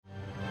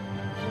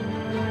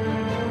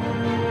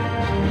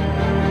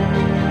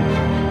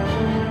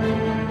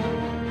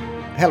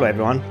Hello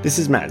everyone, this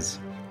is Maz.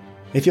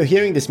 If you're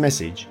hearing this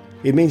message,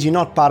 it means you're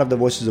not part of the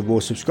Voices of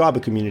War subscriber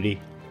community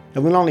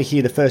and will only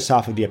hear the first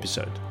half of the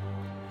episode.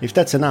 If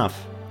that's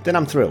enough, then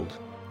I'm thrilled.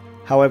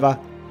 However,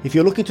 if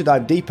you're looking to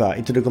dive deeper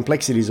into the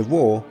complexities of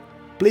war,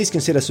 please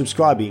consider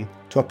subscribing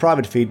to our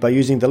private feed by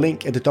using the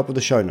link at the top of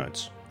the show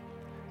notes.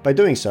 By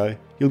doing so,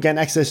 you'll gain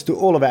access to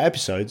all of our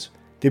episodes,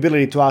 the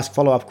ability to ask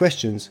follow-up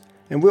questions,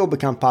 and we'll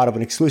become part of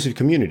an exclusive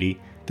community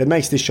that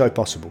makes this show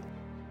possible.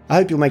 I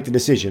hope you'll make the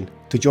decision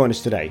to join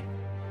us today.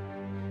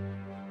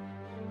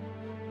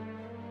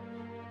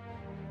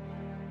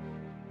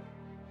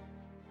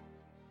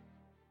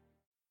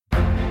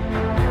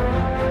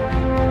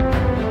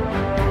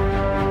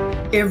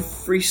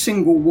 Every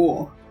single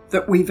war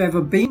that we've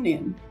ever been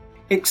in,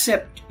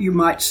 except, you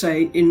might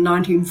say, in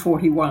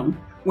 1941,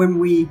 when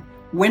we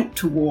went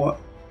to war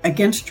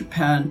against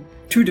Japan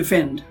to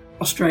defend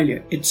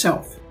Australia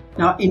itself.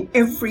 Now, in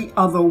every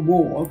other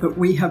war that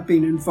we have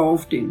been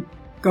involved in,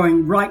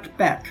 going right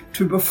back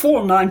to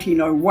before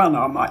 1901,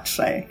 I might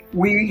say,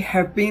 we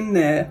have been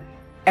there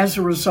as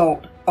a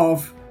result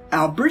of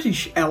our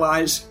British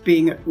allies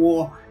being at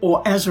war,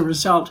 or as a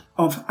result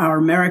of our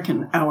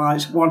American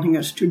allies wanting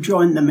us to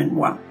join them in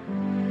one.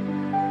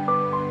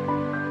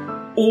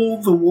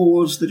 All the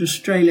wars that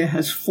Australia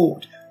has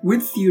fought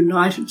with the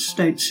United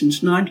States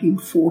since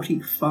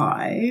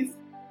 1945,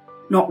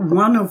 not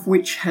one of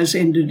which has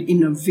ended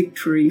in a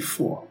victory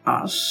for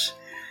us,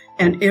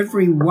 and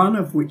every one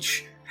of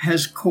which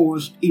has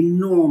caused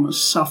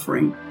enormous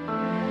suffering.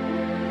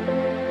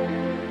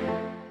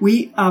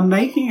 We are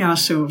making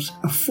ourselves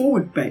a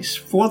forward base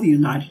for the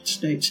United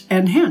States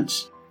and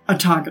hence a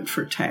target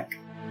for attack.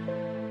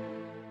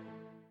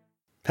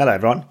 Hello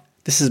everyone,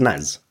 this is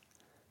Maz.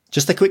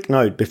 Just a quick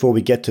note before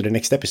we get to the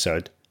next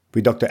episode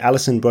with Dr.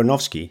 Alison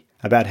Broinowski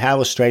about how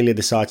Australia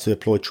decides to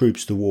deploy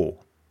troops to war.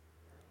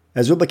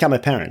 As will become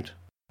apparent,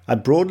 I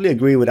broadly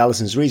agree with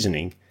Alison's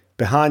reasoning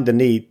behind the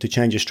need to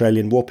change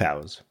Australian war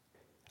powers.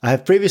 I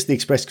have previously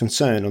expressed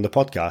concern on the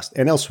podcast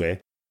and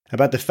elsewhere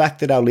about the fact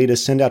that our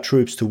leaders send our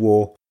troops to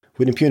war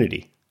with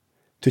impunity.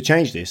 To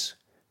change this,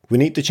 we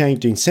need to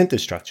change the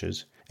incentive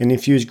structures and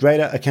infuse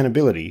greater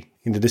accountability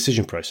in the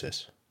decision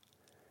process.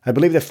 I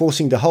believe that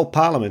forcing the whole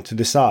Parliament to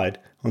decide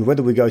on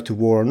whether we go to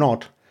war or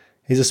not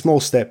is a small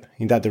step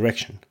in that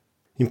direction.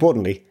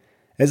 Importantly,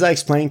 as I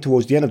explained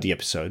towards the end of the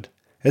episode,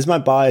 as my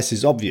bias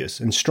is obvious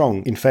and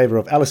strong in favour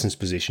of Alison's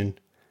position,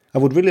 I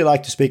would really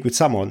like to speak with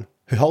someone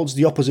who holds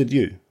the opposite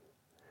view.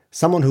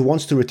 Someone who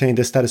wants to retain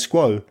the status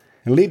quo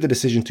and leave the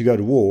decision to go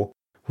to war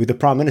with the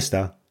Prime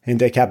Minister and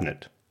their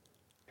cabinet.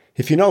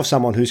 If you know of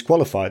someone who's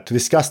qualified to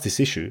discuss this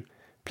issue,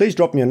 please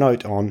drop me a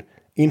note on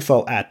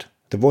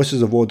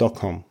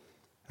info@thevoicesofwar.com.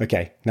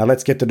 Okay, now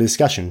let's get to the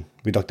discussion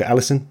with Dr.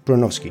 Alison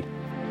Broinowski.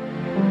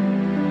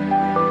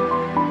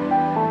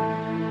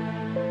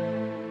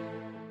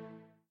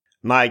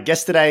 My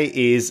guest today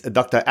is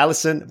Dr.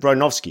 Alison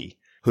Broinowski,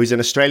 who is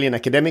an Australian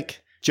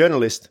academic,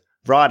 journalist,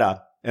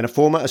 writer, and a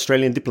former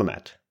Australian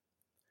diplomat.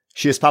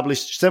 She has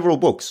published several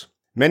books,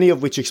 many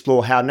of which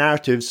explore how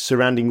narratives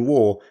surrounding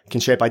war can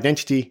shape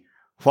identity,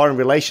 foreign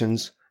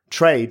relations,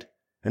 trade,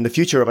 and the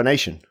future of a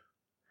nation.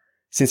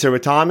 Since her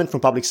retirement from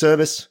public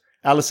service,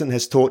 Alison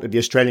has taught at the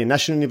Australian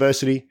National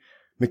University,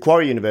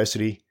 Macquarie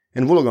University,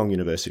 and Wollongong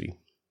University.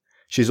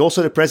 She is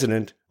also the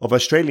president of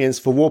Australians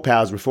for War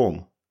Powers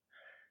Reform.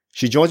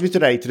 She joins me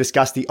today to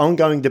discuss the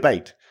ongoing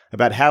debate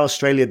about how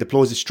Australia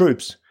deploys its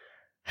troops,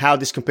 how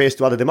this compares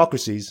to other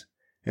democracies,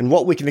 and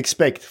what we can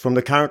expect from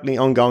the currently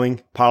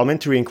ongoing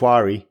parliamentary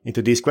inquiry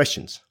into these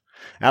questions.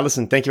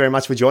 Alison, thank you very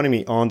much for joining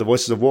me on The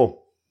Voices of War.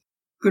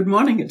 Good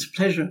morning, it's a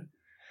pleasure.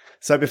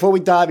 So before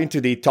we dive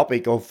into the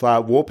topic of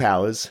war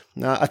powers,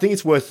 I think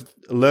it's worth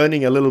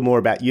learning a little more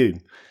about you.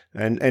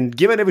 And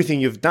given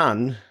everything you've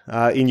done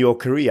in your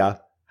career,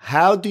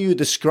 how do you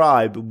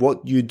describe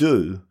what you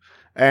do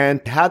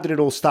and how did it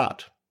all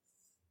start?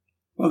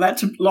 Well,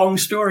 that's a long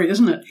story,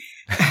 isn't it?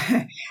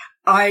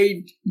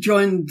 I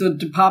joined the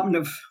Department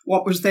of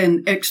what was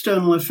then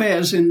External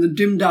Affairs in the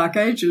dim dark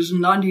ages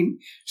in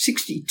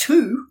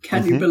 1962,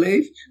 can you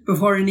believe,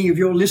 before any of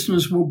your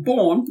listeners were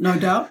born, no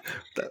doubt.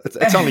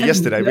 It's only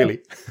yesterday, really.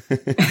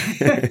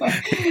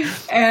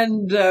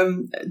 And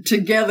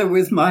together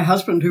with my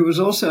husband, who was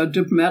also a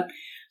diplomat,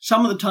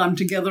 some of the time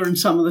together and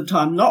some of the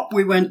time not,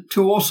 we went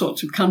to all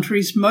sorts of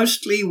countries.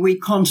 Mostly we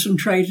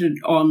concentrated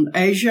on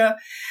Asia,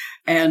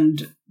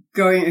 and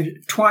going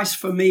twice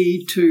for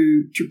me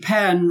to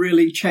Japan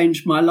really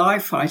changed my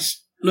life. I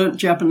learnt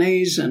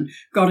Japanese and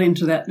got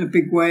into that in a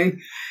big way.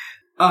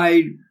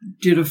 I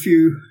did a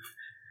few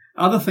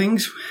other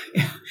things,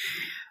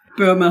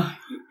 Burma,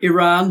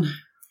 Iran,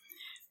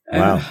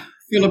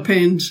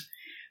 Philippines.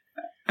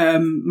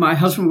 My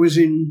husband was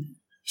in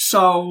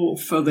Seoul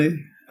for the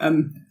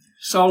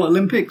Seoul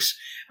Olympics.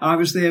 I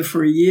was there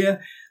for a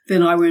year.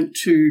 Then I went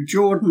to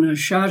Jordan and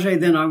Sharjah.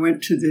 Then I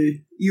went to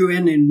the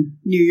UN in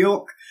New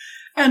York.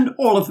 And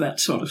all of that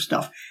sort of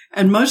stuff.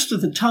 And most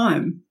of the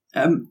time,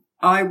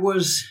 I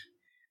was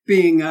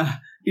being,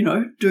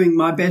 doing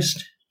my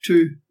best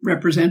to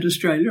represent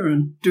Australia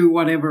and do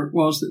whatever it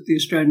was that the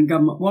Australian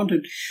government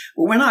wanted.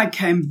 But when I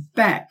came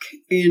back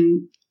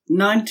in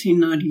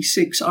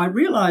 1996, I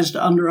realised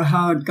under a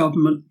Howard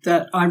government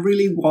that I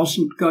really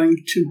wasn't going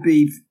to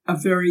be a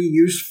very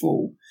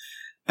useful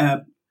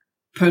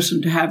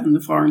person to have in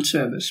the Foreign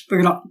Service,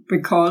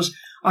 because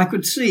I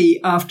could see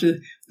after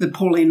the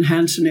Pauline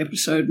Hanson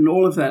episode and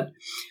all of that,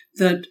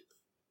 that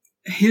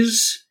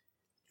his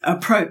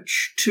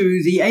approach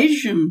to the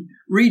Asian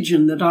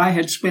region that I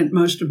had spent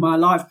most of my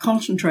life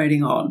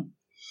concentrating on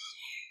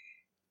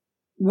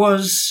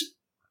was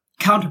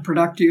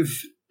counterproductive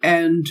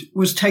and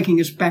was taking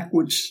us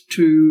backwards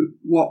to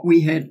what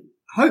we had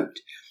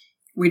hoped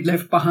we'd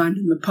left behind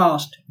in the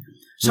past.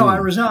 So I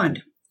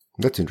resigned.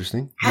 That's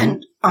interesting.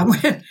 And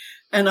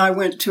I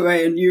went to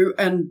ANU,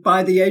 and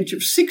by the age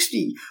of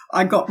 60,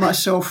 I got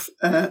myself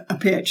a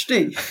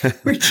PhD,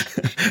 which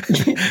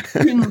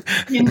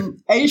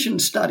in Asian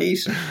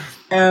studies,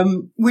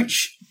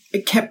 which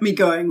it kept me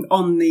going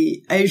on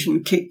the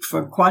Asian kick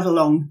for quite a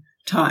long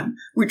time,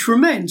 which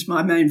remains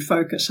my main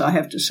focus, I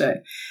have to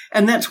say.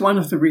 And that's one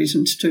of the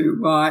reasons, too,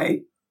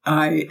 why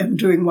I am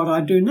doing what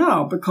I do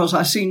now, because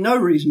I see no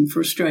reason for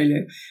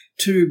Australia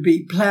to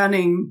be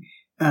planning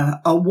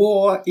a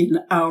war in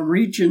our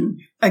region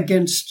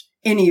against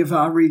any of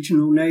our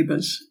regional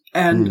neighbours.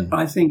 And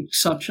I think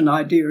such an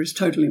idea is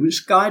totally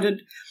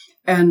misguided.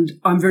 And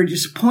I'm very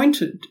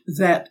disappointed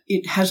that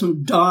it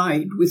hasn't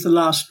died with the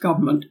last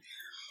government,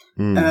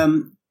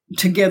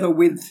 together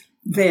with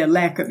their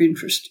lack of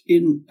interest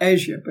in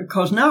Asia,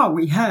 because now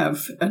we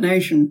have an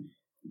Asian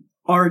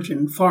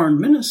origin foreign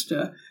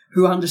minister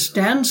who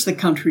understands the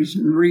countries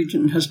in the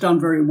region, has done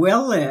very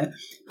well there,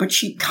 but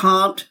she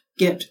can't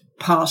get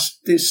past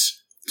this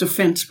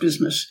defense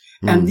business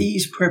and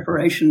these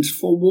preparations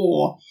for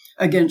war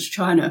against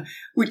China,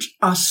 which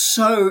are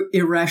so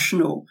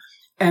irrational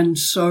and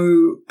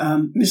so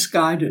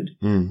misguided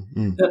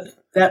that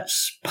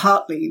that's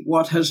partly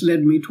what has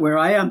led me to where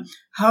I am.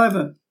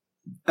 However,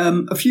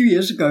 a few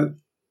years ago,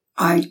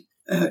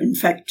 in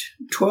fact,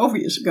 12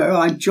 years ago,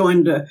 I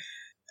joined a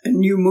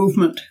new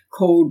movement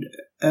called,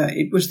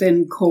 it was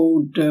then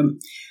called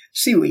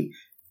CIWI,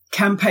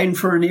 Campaign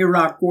for an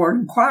Iraq War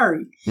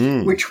Inquiry,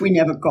 which we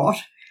never got.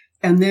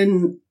 And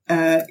then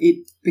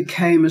it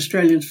became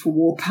Australians for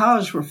War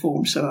Powers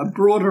Reform, so a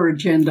broader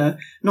agenda,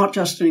 not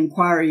just an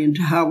inquiry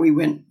into how we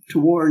went to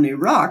war in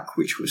Iraq,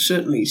 which was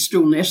certainly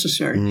still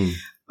necessary,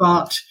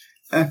 but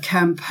a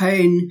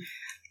campaign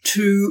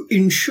to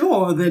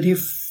ensure that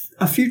if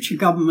a future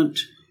government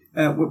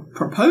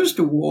proposed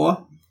a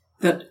war,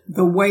 that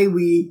the way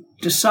we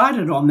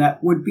decided on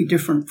that would be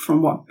different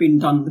from what had been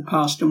done in the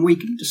past, and we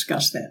can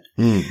discuss that.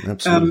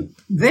 Absolutely.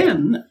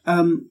 Then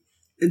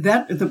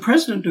the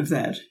president of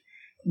that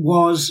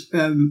was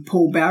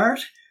Paul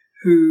Barrett,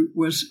 who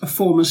was a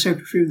former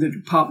Secretary of the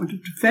Department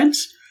of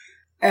Defence.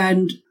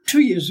 And 2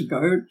 years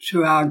ago,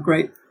 to our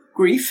great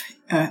grief,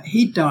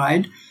 he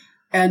died,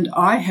 and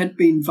I had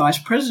been vice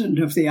president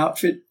of the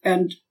outfit,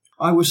 and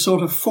I was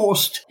sort of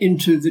forced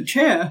into the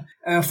chair,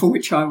 for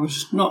which I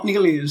was not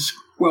nearly as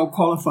well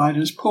qualified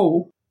as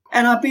Paul,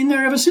 and I've been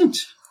there ever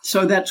since.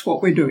 So that's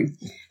what we're doing.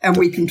 And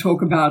we can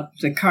talk about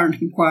the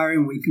current inquiry,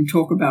 and we can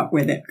talk about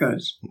where that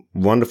goes.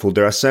 Wonderful.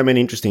 There are so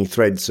many interesting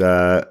threads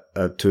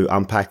to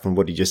unpack from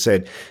what you just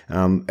said.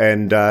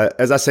 And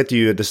as I said to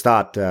you at the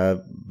start,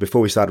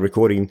 before we started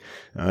recording,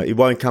 it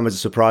won't come as a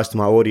surprise to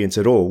my audience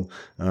at all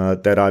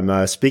that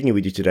I'm speaking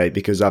with you today,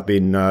 because I've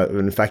been,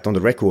 in fact, on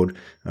the record,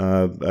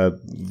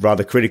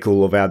 rather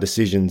critical of our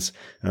decisions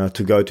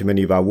to go to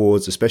many of our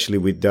wars, especially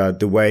with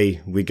the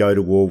way we go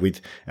to war with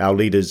our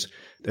leaders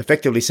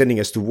effectively sending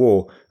us to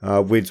war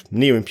with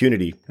near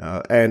impunity.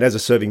 And as a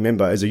serving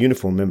member, as a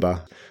uniformed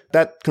member,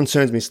 that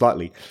concerns me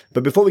slightly.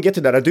 But before we get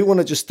to that, I do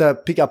want to just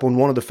pick up on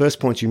one of the first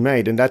points you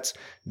made, and that's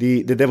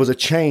that there was a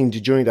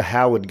change during the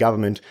Howard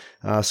government.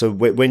 So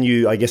when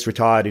you, I guess,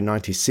 retired in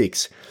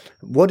 96.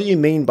 What do you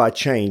mean by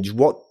change?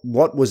 What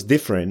was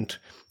different?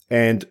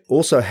 And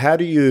also, how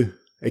do you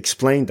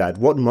explain that?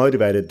 What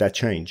motivated that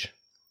change?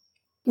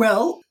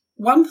 Well,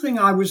 one thing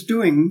I was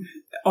doing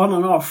on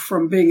and off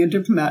from being a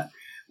diplomat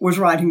was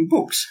writing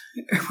books,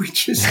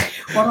 which is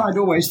what I'd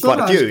always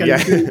thought I was going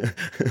to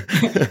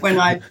do when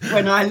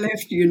I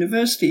left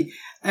university.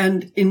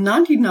 And in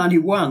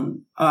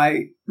 1991,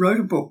 I wrote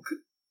a book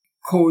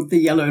called The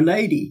Yellow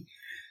Lady,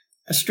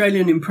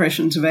 Australian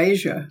Impressions of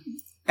Asia.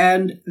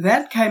 And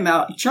that came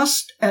out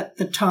just at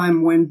the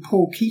time when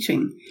Paul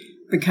Keating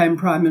became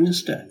Prime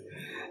Minister.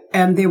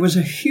 And there was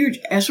a huge,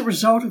 as a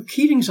result of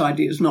Keating's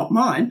ideas, not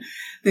mine,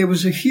 there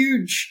was a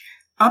huge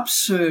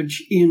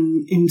upsurge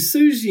in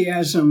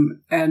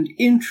enthusiasm and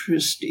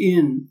interest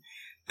in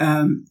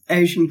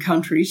Asian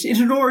countries. It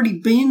had already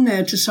been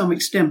there to some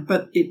extent,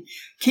 but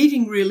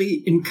Keating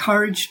really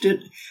encouraged it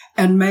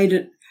and made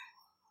it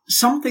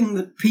something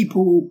that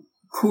people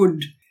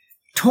could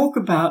talk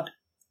about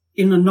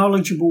in a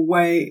knowledgeable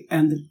way,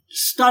 and the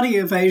study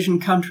of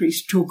Asian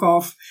countries took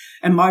off,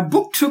 and my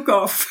book took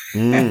off.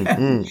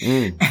 And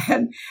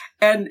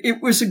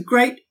it was a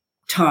great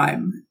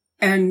time.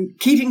 And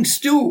Keating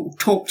still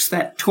talks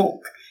that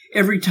talk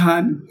every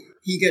time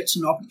he gets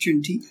an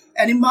opportunity.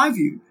 And in my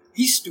view,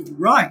 he's still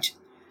right.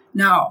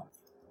 Now,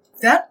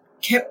 that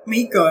kept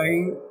me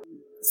going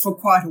for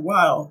quite a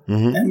while,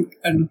 and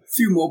a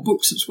few more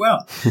books as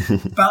well.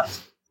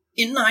 But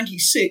in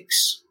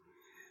 96,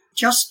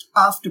 just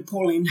after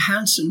Pauline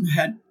Hanson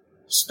had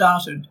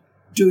started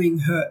doing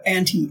her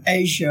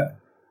anti-Asia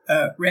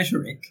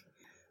rhetoric,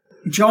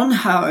 John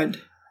Howard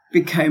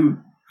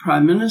became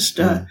Prime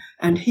Minister,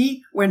 and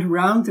he went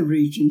around the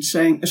region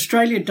saying,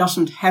 Australia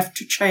doesn't have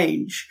to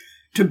change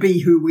to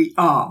be who we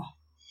are.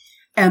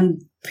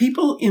 And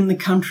people in the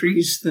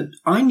countries that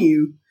I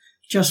knew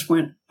just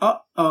went,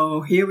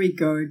 uh-oh, here we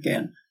go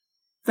again.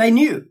 They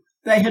knew.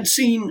 They had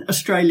seen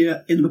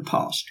Australia in the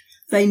past.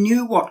 They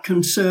knew what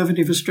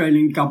conservative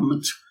Australian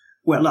governments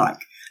were like.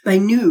 They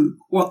knew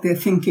what their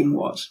thinking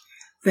was.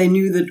 They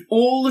knew that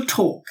all the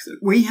talk that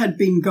we had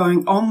been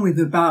going on with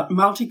about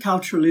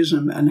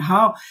multiculturalism and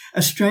how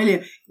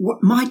Australia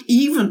might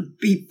even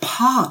be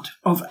part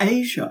of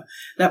Asia,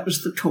 that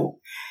was the talk.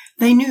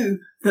 They knew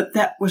that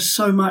that was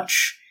so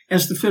much,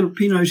 as the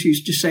Filipinos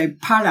used to say,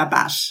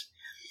 palabas,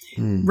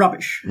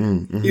 rubbish,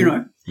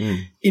 in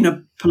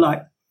a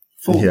polite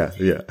form.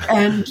 Yeah.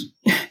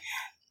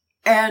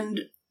 And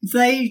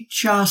they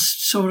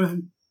just sort of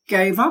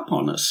gave up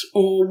on us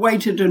or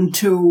waited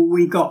until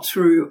we got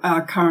through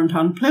our current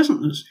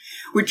unpleasantness,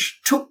 which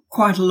took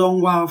quite a long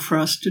while for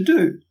us to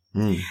do.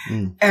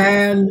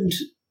 And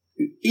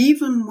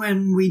even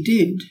when we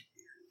did,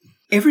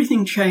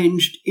 everything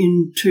changed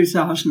in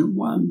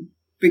 2001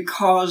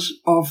 because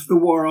of the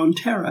war on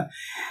terror.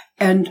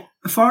 And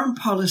foreign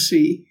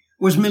policy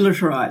was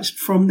militarized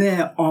from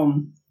there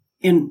on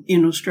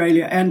in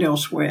Australia and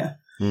elsewhere.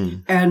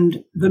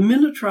 And the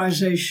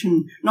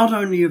militarization, not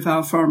only of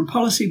our foreign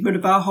policy, but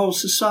of our whole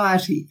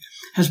society,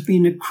 has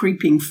been a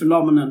creeping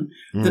phenomenon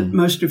that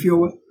most of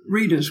your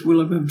readers will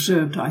have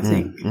observed, I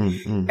think.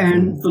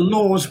 And the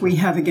laws we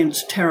have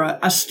against terror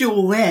are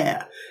still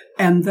there,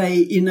 and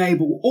they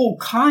enable all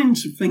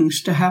kinds of things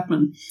to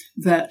happen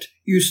that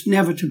used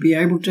never to be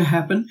able to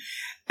happen.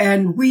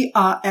 And we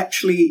are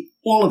actually,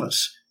 all of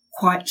us,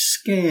 quite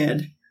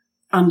scared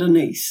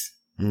underneath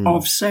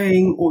of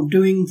saying or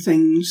doing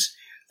things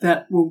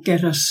that will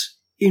get us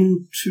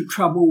into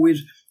trouble with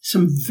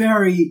some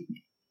very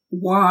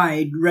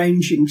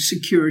wide-ranging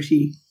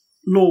security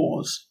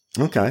laws.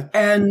 Okay.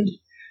 And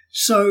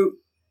so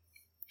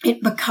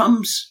it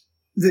becomes,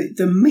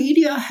 the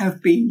media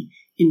have been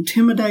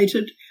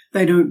intimidated.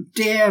 They don't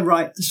dare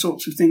write the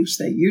sorts of things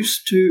they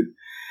used to.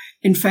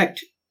 In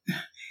fact,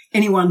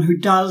 anyone who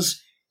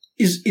does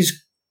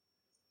is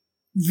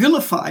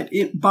vilified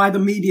by the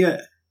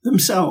media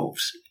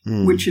themselves,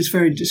 which is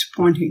very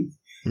disappointing.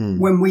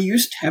 When we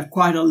used to have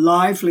quite a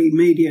lively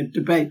media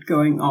debate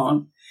going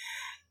on,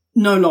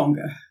 no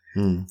longer.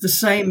 The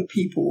same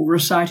people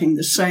reciting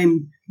the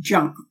same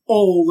junk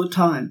all the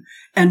time.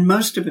 And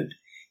most of it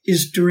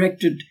is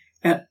directed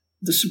at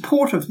the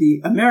support of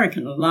the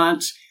American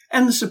alliance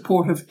and the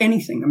support of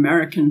anything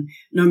American,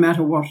 no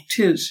matter what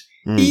it is.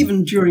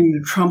 Even during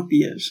the Trump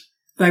years,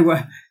 they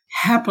were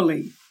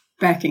happily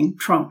backing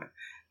Trump.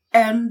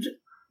 And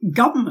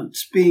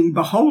governments, being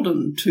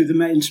beholden to the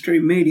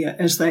mainstream media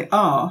as they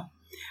are,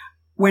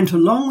 went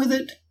along with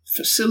it,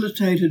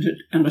 facilitated it,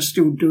 and are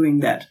still doing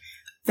that.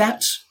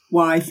 That's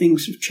why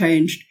things have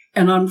changed.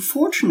 And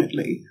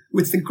unfortunately,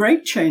 with the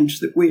great change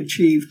that we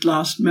achieved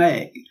last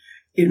May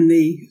in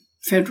the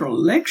federal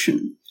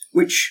election,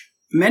 which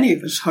many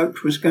of us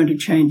hoped was going to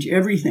change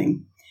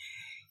everything,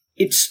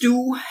 it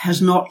still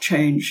has not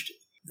changed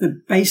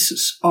the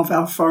basis of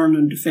our foreign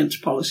and defense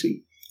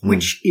policy,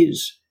 which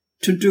is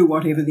to do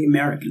whatever the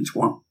Americans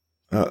want.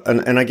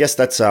 And I guess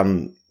that's,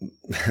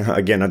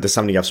 again, that's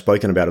something I've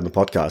spoken about in the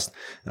podcast.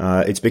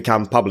 It's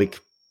become public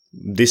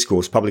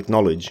discourse, public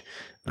knowledge,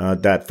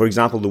 that, for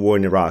example, the war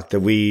in Iraq,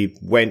 that we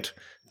went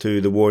to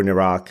the war in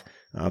Iraq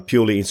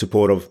purely in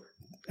support of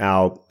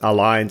our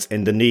alliance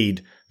and the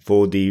need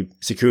for the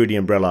security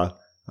umbrella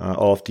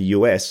of the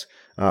US,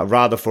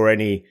 rather for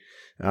any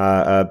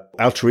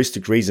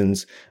altruistic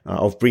reasons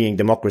of bringing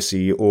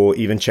democracy or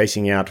even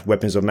chasing out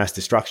weapons of mass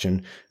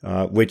destruction,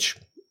 which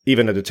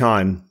even at the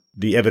time,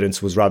 the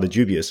evidence was rather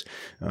dubious.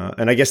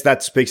 And I guess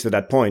that speaks to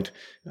that point.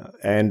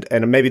 And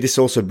maybe this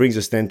also brings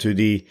us then to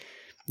the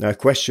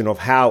question of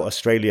how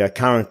Australia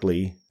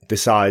currently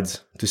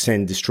decides to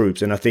send these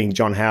troops. And I think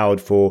John Howard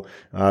for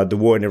the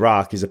war in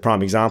Iraq is a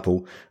prime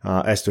example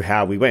as to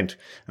how we went.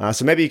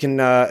 So maybe you can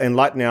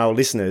enlighten our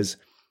listeners.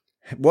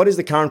 What is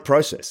the current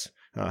process?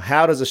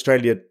 How does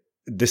Australia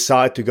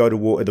decide to go to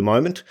war at the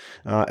moment?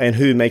 And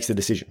who makes the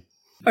decision?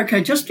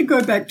 Okay, just to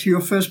go back to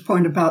your first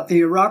point about the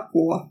Iraq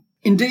war,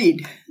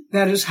 indeed,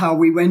 that is how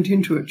we went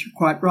into it. You're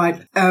quite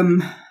right.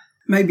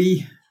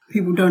 Maybe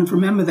people don't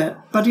remember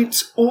that, but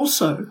it's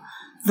also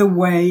the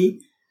way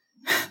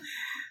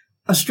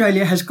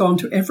Australia has gone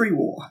to every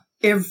war,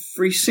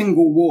 every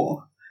single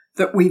war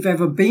that we've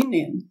ever been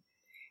in,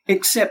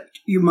 except,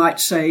 you might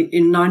say,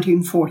 in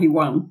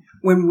 1941,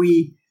 when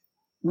we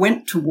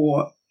went to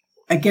war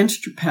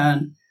against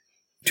Japan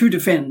to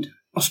defend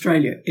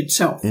Australia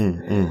itself.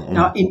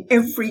 Now, in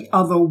every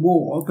other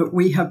war that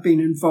we have been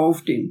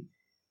involved in,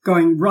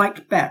 going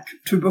right back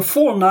to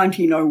before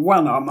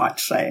 1901, I might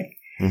say,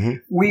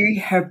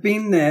 we have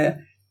been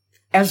there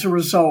as a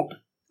result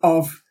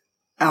of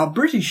our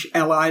British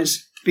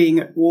allies being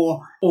at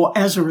war, or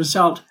as a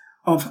result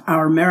of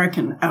our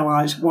American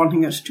allies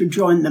wanting us to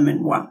join them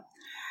in one.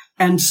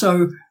 And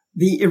so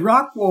the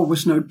Iraq War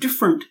was no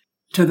different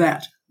to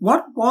that.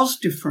 What was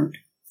different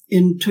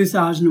in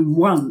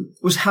 2001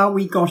 was how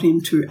we got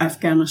into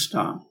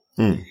Afghanistan.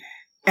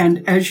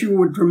 And as you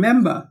would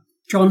remember,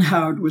 John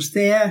Howard was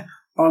there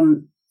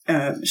on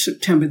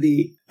September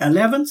the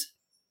 11th,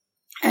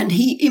 and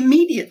he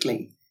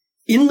immediately,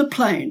 in the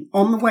plane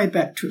on the way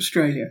back to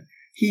Australia,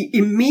 he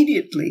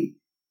immediately,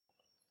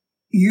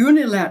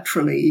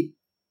 unilaterally,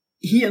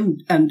 he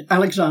and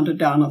Alexander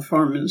Downer, the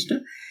foreign minister,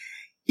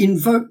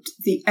 invoked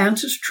the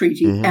ANZUS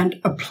Treaty and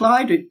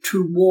applied it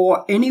to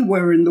war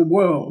anywhere in the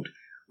world,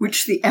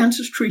 which the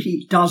ANZUS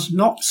Treaty does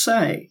not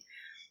say.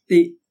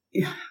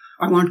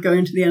 I won't go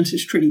into the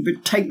ANZUS Treaty,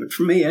 but take it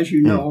from me, as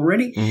you know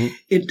already,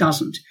 it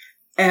doesn't.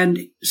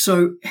 And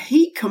so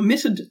he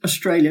committed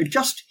Australia,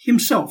 just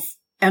himself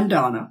and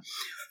Downer,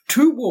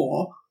 to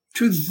war,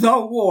 to the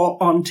war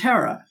on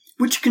terror,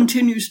 which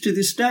continues to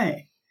this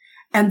day.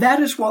 And that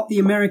is what the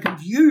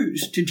Americans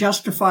use to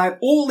justify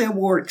all their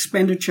war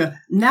expenditure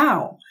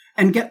now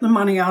and get the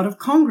money out of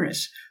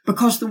Congress,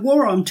 because the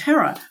war on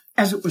terror,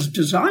 as it was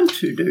designed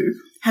to do,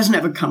 has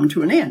never come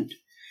to an end.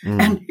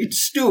 And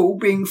it's still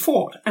being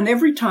fought. And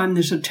every time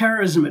there's a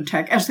terrorism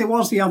attack, as there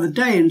was the other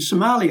day in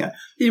Somalia,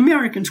 the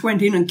Americans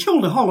went in and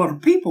killed a whole lot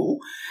of people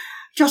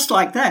just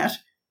like that,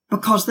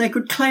 because they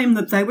could claim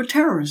that they were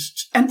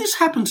terrorists. And this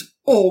happens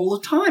all the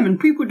time, and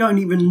people don't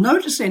even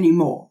notice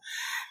anymore.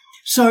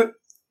 So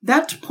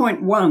that's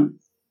point one.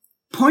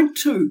 Point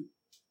two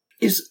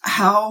is,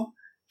 how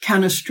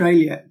can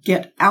Australia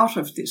get out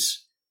of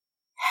this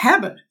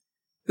habit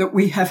that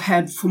we have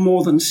had for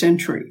more than a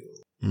century?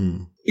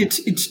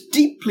 It's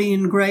deeply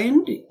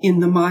ingrained in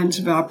the minds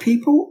of our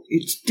people.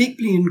 It's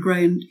deeply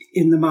ingrained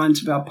in the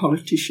minds of our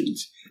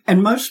politicians.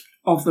 And most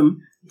of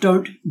them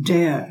don't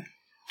dare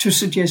to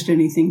suggest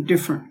anything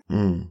different.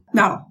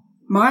 Now,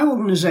 my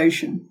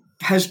organisation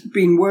has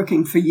been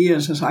working for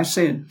years, as I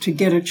said, to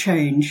get a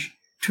change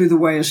to the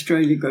way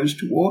Australia goes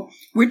to war,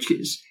 which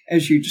is,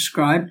 as you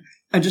described,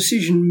 a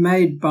decision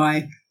made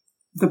by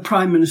the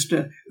Prime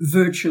Minister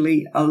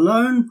virtually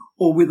alone,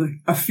 or with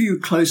a few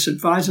close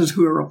advisors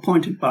who are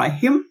appointed by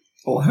him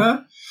or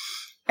her,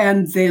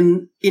 and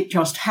then it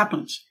just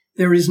happens.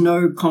 There is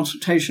no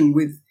consultation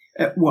with,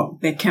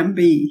 there can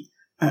be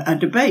a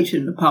debate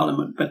in the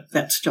Parliament, but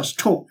that's just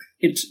talk.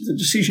 The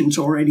decision's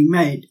already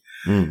made.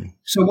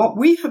 So what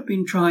we have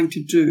been trying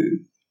to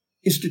do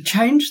is to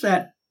change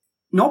that,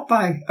 not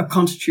by a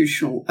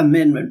constitutional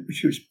amendment,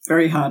 which was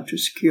very hard to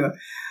secure,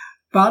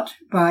 but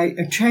by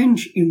a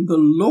change in the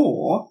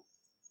law,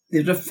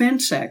 the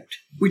Defence Act,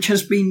 which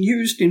has been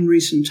used in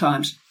recent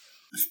times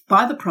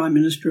by the Prime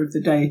Minister of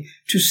the day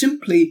to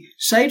simply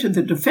say to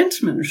the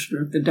Defence Minister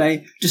of the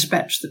day,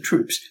 dispatch the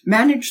troops,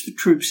 manage the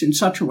troops in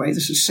such a way,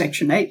 this is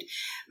Section 8,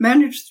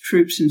 manage the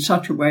troops in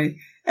such a way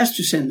as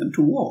to send them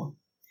to war.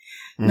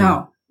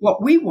 Now,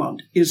 what we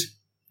want is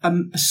a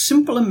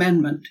simple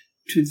amendment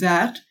to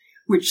that,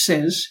 which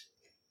says,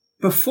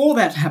 before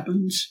that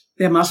happens,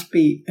 there must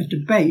be a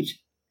debate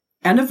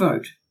and a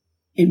vote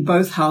in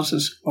both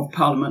houses of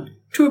Parliament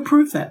to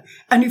approve that.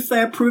 And if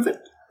they approve it,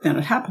 then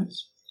it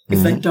happens.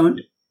 If they don't,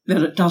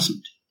 then it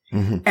doesn't.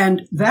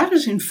 And that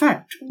is, in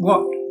fact,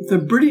 what the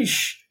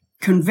British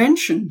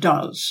Convention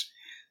does.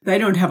 They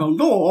don't have a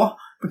law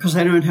because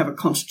they don't have a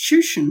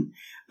constitution,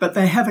 but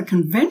they have a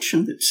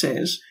convention that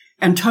says,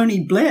 and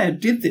Tony Blair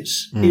did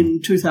this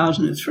in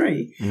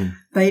 2003,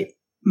 they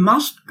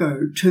must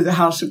go to the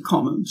House of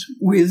Commons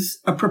with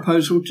a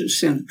proposal to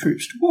send the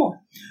troops to war.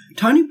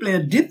 Tony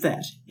Blair did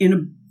that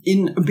in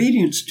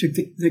obedience to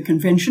the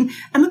convention,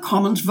 and the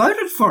Commons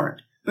voted for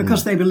it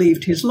because they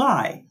believed his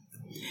lie.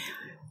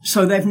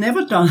 So they've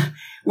never done,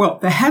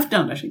 they have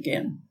done it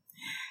again.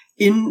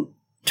 In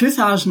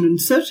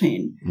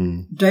 2013,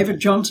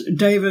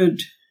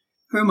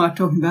 who am I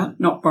talking about?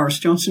 Not Boris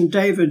Johnson,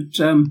 David,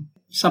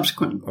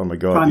 subsequent Oh my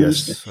God, Prime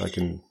yes, Minister. I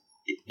can.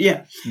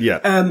 Yeah.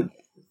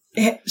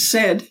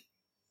 Said,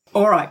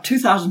 all right,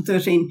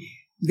 2013,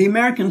 the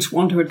Americans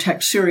want to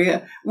attack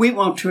Syria. We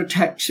want to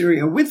attack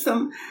Syria with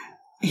them.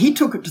 He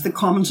took it to the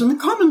Commons, and the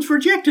Commons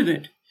rejected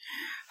it.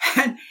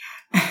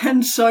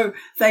 And so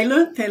they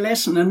learnt their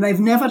lesson, and they've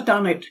never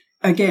done it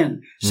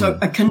again. So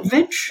a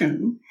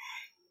convention,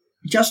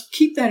 just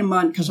keep that in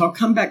mind, because I'll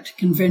come back to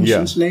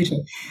conventions later.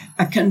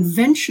 A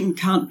convention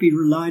can't be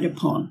relied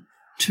upon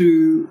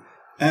to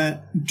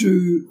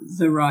do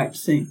the right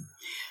thing.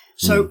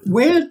 So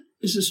where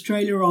is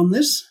Australia on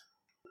this?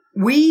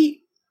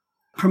 We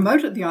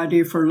promoted the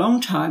idea for a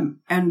long time,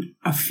 and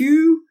a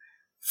few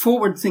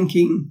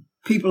forward-thinking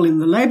people in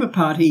the Labor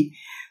Party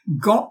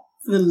got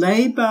the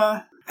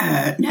Labor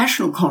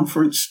National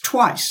Conference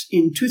twice,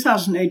 in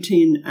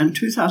 2018 and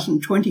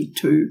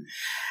 2022,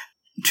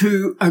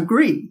 to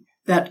agree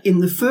that in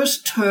the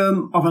first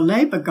term of a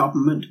Labour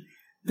government,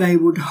 they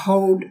would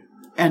hold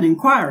an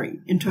inquiry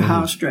into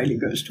how Australia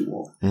goes to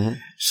war.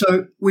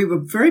 So we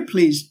were very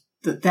pleased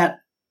that that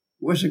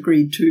was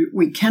agreed to.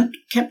 We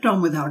kept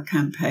on with our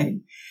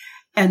campaign.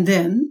 And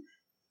then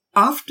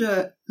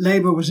after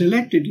Labour was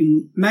elected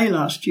in May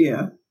last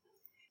year,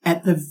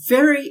 at the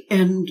very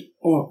end,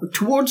 or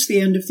towards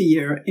the end of the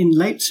year, in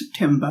late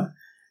September,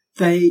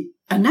 they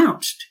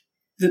announced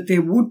that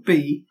there would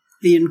be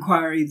the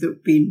inquiry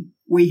that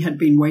we had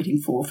been waiting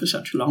for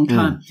such a long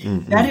time.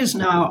 That is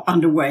now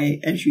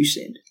underway, as you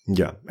said.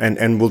 Yeah,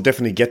 and we'll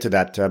definitely get to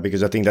that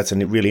because I think that's a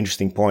really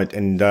interesting point,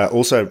 and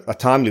also a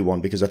timely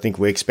one, because I think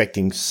we're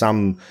expecting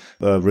some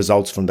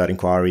results from that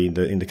inquiry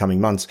in the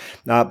coming months.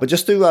 But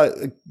just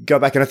to go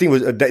back, and I think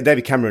it was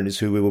David Cameron is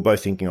who we were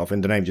both thinking of,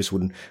 and the name just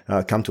wouldn't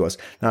come to us.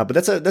 But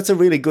that's a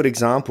really good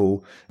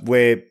example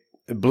where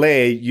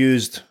Blair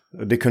used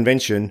the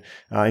convention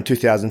in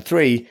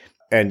 2003.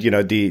 And,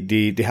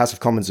 the House of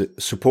Commons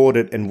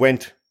supported and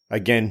went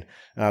again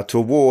to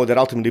a war that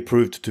ultimately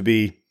proved to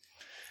be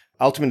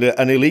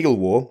an illegal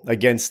war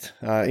against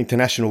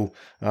international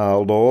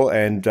law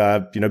and,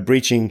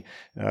 breaching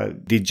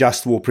the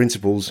just war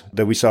principles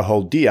that we so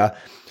hold dear,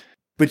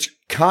 which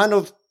kind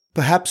of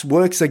perhaps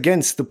works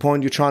against the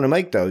point you're trying to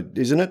make, though,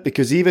 isn't it?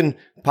 Because even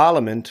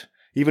Parliament,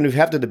 even if we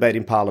have the debate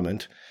in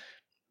Parliament,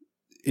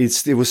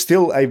 it was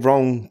still a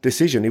wrong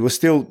decision. It was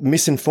still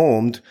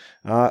misinformed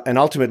and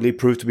ultimately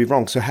proved to be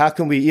wrong. So how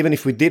can we, even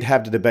if we did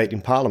have the debate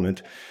in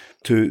Parliament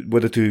to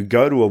whether to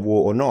go to a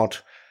war or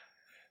not,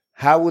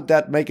 how would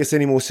that make us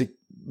any more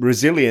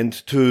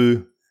resilient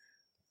to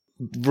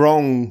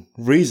wrong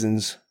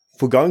reasons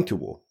for going to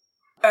war?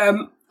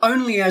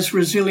 Only as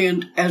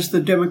resilient as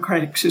the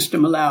democratic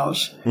system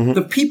allows.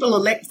 The people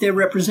elect their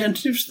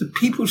representatives.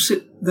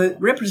 The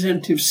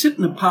representatives sit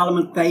in the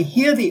Parliament. They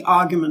hear the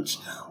arguments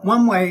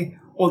one way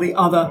or the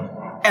other,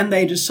 and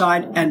they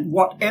decide, and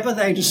whatever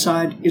they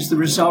decide is the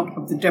result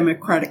of the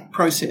democratic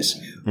process.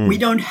 We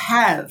don't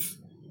have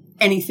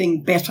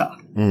anything better.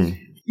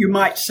 You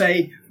might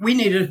say, we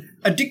need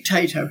a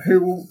dictator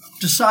who will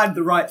decide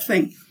the right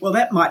thing. Well,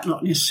 that might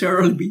not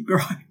necessarily be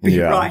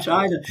right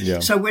either. Yeah.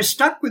 So we're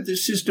stuck with the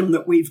system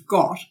that we've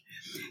got.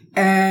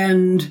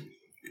 And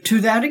to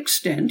that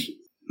extent,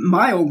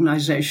 my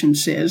organization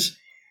says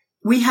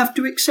we have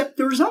to accept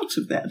the results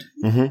of that.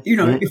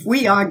 If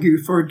we argue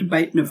for a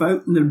debate and a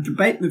vote, and the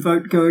debate and the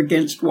vote go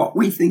against what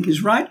we think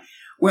is right,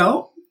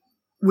 well,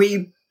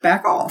 we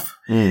back off.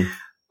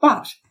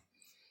 But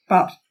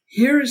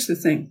here is the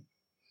thing.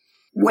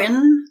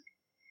 When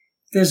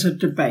there's a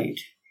debate,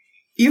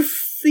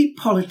 if the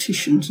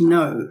politicians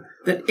know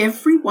that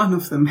every one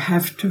of them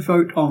have to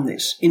vote on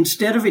this,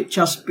 instead of it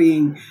just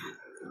being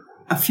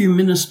a few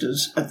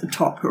ministers at the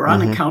top who are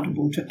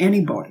unaccountable to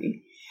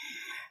anybody,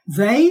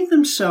 they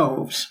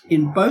themselves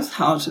in both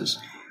houses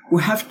will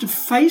have to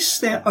face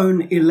their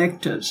own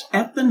electors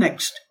at the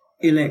next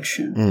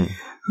election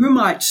who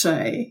might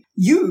say,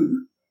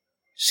 you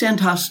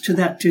sent us to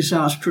that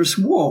disastrous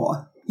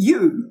war.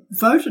 You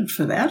voted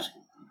for that.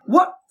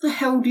 What the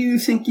hell do you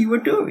think you were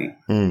doing?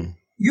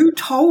 You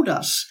told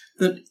us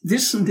that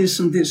this and this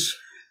and this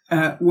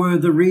were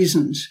the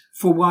reasons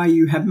for why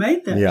you have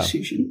made that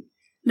decision.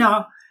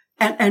 Now,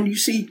 and you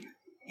see,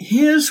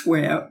 here's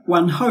where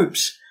one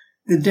hopes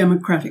the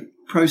democratic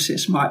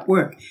process might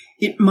work.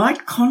 It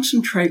might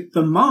concentrate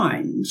the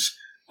minds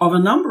of a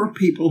number of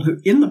people who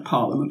in the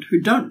Parliament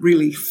who don't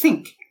really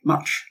think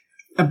much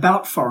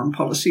about foreign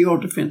policy or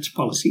defence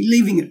policy,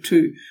 leaving it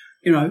to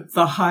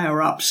the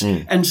higher-ups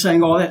and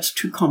saying, oh, that's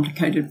too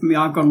complicated for me.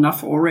 I've got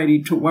enough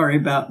already to worry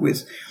about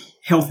with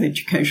health,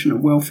 education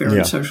and welfare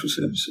and social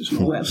services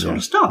and all that sort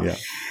of stuff,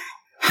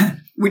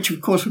 which,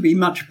 of course, would be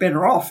much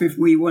better off if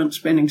we weren't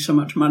spending so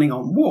much money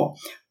on war.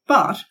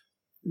 But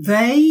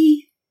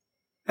they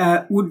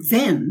would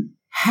then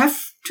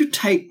have to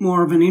take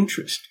more of an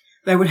interest.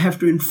 They would have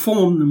to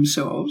inform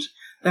themselves.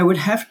 They would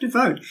have to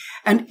vote.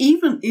 And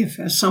even if,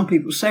 as some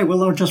people say, well,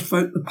 they'll just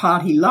vote the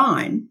party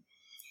line,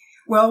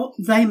 well,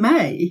 they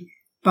may,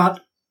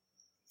 but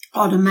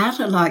on a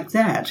matter like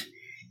that,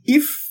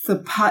 if the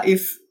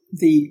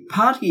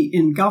party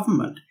in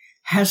government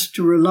has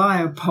to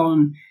rely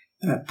upon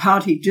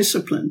party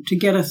discipline to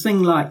get a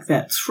thing like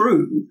that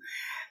through,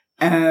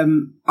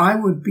 I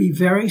would be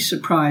very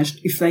surprised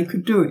if they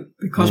could do it,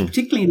 because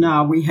particularly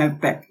now we have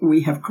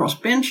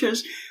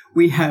crossbenchers,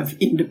 we have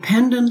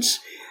independents,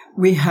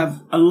 we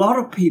have a lot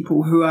of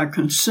people who are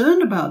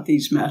concerned about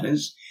these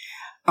matters.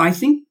 I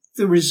think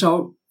the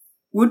result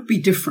would be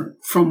different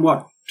from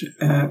what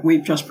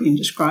we've just been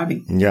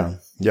describing. Yeah,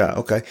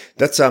 okay.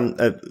 That's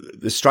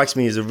it strikes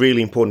me as a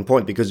really important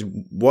point, because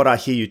what I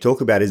hear you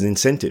talk about is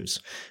incentives.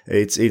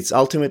 It's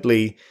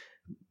ultimately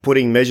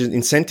putting measures,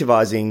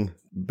 incentivizing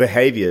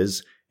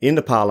behaviors in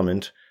the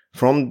Parliament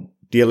from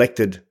the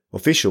elected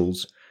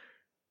officials,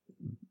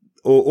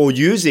 or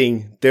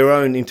using their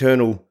own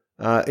internal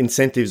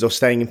incentives of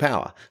staying in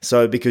power.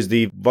 So because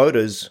the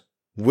voters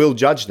will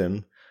judge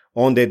them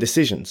on their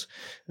decisions,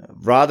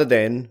 rather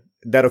than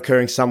that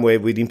occurring somewhere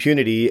with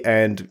impunity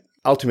and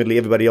ultimately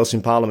everybody else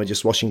in Parliament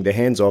just washing their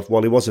hands off.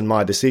 Well, it wasn't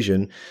my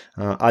decision.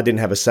 I didn't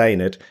have a say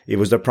in it. It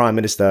was the Prime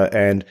Minister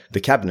and the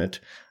Cabinet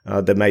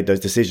that made those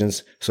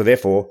decisions. So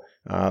therefore,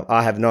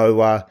 I have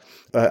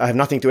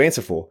nothing to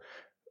answer for.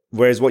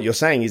 Whereas what you're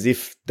saying is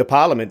if the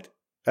Parliament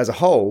as a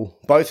whole,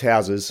 both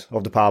houses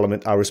of the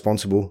Parliament are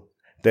responsible,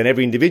 then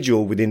every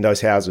individual within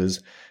those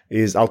houses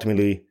is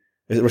ultimately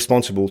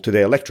responsible to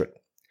their electorate.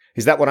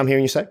 Is that what I'm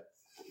hearing you say?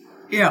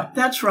 Yeah,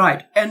 that's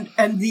right. And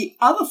the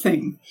other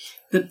thing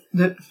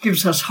that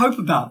gives us hope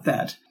about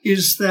that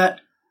is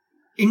that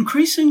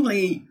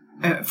increasingly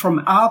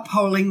from our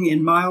polling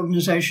in my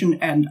organisation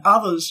and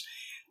others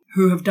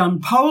who have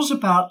done polls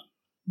about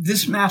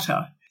this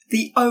matter,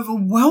 the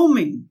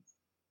overwhelming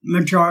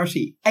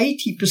majority,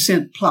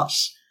 80%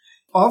 plus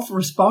of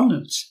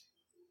respondents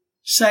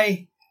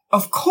say,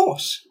 of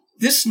course,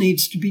 this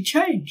needs to be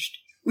changed.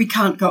 We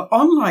can't go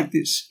on like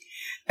this.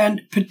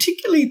 And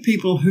particularly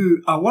people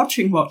who are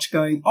watching what's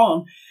going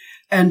on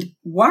and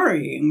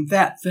worrying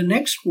that the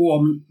next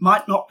war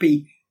might not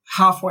be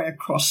halfway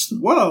across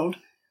the world,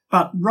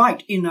 but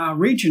right in our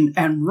region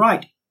and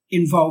right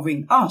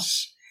involving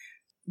us.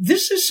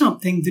 This is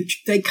something that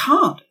they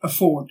can't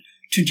afford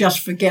to just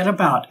forget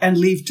about and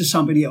leave to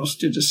somebody else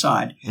to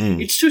decide.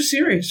 It's too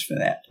serious for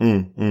that.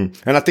 And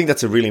I think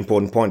that's a really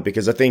important point,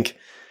 because I think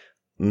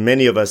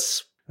many of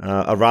us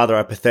are rather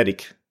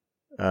apathetic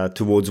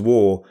towards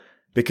war,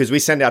 because we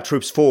send our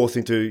troops forth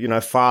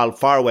into,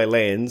 far away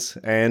lands,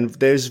 and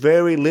there's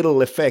very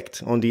little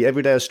effect on the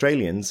everyday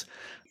Australians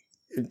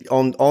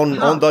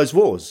on those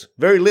wars.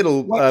 Very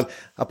little,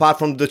 apart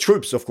from the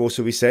troops, of course,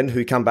 who we send,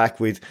 who come back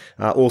with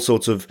all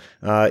sorts of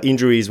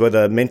injuries,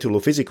 whether mental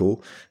or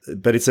physical.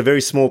 But it's a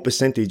very small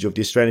percentage of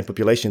the Australian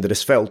population that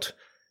has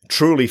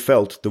truly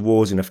felt the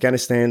wars in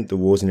Afghanistan, the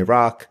wars in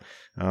Iraq,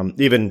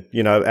 even,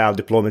 our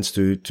deployments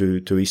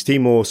to East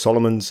Timor,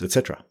 Solomons,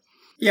 etc.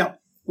 Yeah.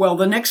 Well,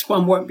 the next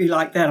one won't be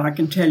like that, I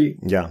can tell you.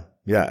 Yeah.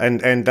 Yeah,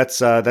 and that's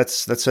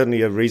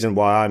certainly a reason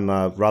why I'm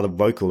rather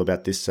vocal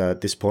about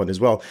this point as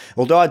well.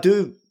 Although I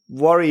do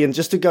worry, and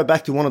just to go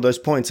back to one of those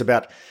points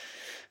about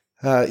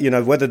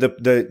whether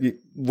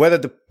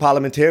the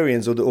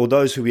parliamentarians or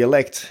those who we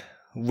elect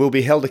will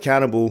be held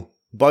accountable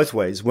both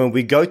ways when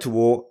we go to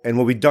war and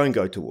when we don't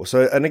go to war.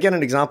 So, and again,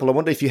 an example, I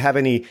wonder if you have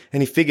any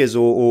figures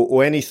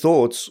or any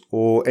thoughts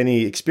or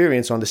any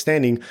experience or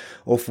understanding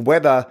of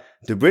whether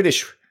the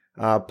British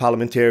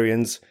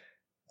parliamentarians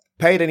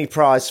paid any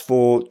price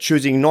for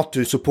choosing not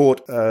to support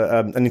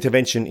an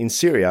intervention in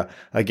Syria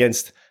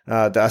against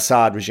the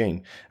Assad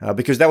regime,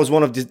 because that was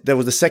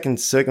the second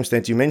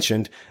circumstance you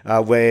mentioned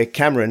where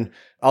Cameron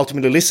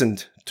ultimately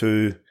listened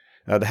to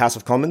the House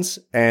of Commons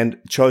and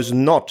chose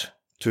not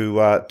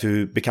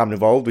to become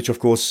involved, which of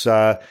course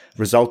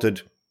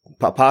resulted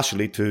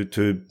partially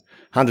to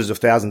hundreds of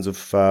thousands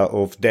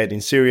of dead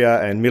in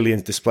Syria and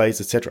millions displaced,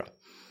 etc.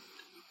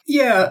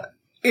 Yeah,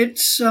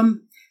 it's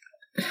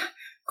of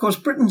course,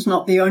 Britain's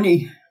not the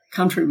only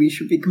country we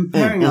should be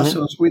comparing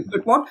ourselves with.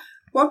 But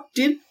what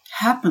did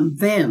happen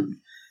then?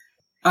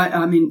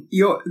 I mean,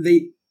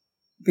 the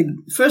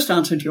first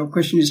answer to your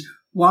question is,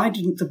 why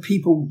didn't the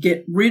people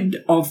get rid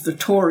of the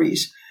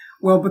Tories?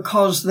 Well,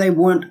 because they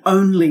weren't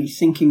only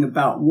thinking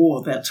about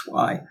war, that's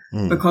why.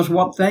 Because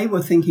what they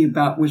were thinking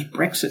about was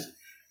Brexit.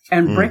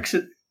 And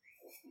Brexit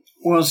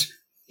was,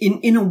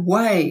 in a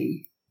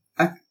way,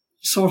 a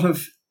sort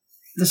of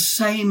the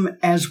same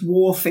as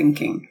war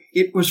thinking.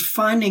 It was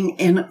finding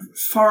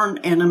foreign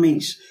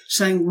enemies,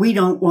 saying, we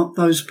don't want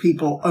those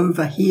people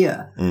over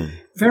here.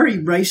 Very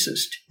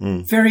racist,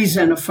 very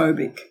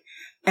xenophobic.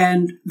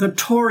 And the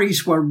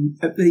Tories were,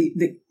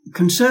 the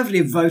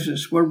Conservative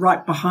voters were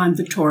right behind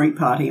the Tory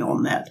party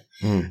on that.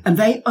 And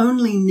they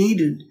only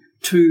needed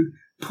to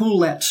pull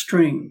that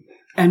string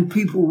and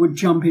people would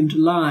jump into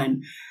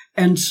line.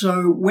 And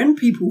so when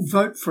people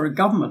vote for a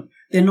government,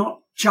 they're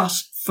not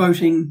just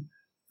voting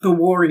the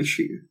war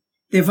issue.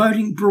 They're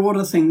voting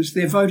broader things.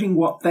 They're voting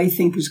what they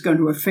think is going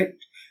to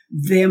affect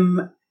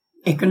them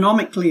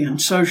economically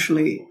and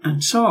socially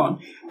and so on.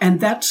 And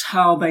that's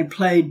how they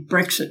played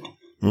Brexit.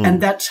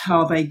 And that's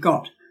how they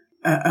got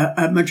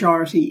a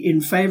majority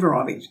in favour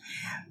of it.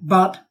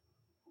 But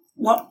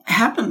what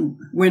happened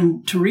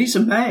when Theresa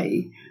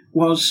May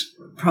was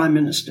Prime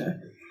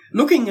Minister,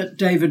 looking at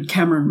David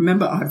Cameron,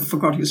 remember I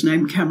forgot his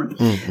name, Cameron,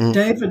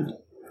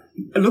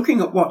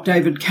 looking at what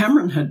David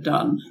Cameron had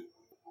done,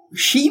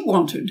 she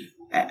wanted,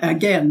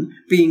 again,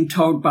 being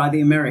told by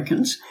the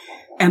Americans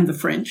and the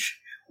French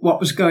what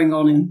was going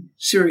on in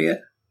Syria,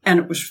 and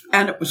it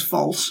was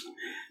false,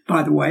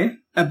 by the way,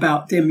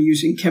 about them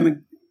using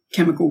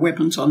chemical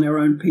weapons on their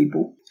own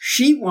people.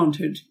 She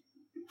wanted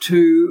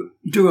to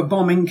do a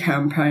bombing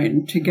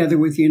campaign together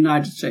with the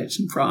United States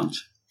and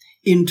France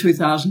in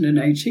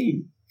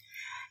 2018.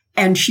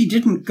 And she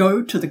didn't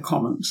go to the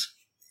Commons.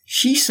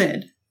 She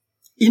said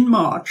in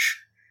March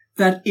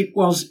that it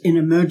was an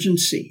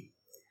emergency.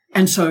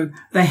 And so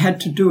they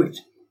had to do it.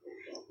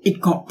 It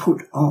got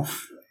put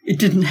off. It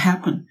didn't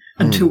happen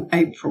until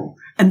April.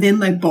 And then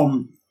they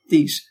bombed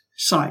these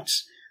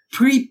sites,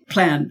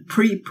 pre-planned,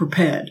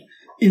 pre-prepared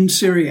in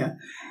Syria.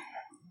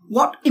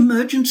 what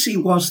emergency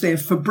was there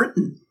for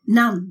Britain?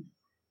 None.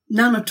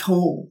 None at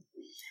all.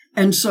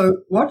 And so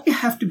what you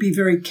have to be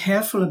very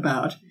careful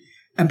about,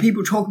 and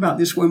people talk about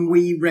this when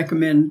we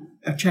recommend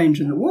a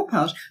change in the war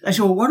powers, they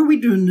say, well, what do we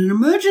do in an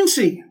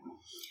emergency?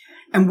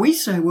 And we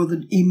say, well,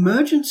 the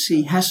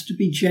emergency has to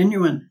be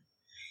genuine.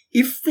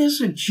 If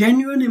there's a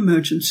genuine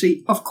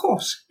emergency, of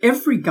course,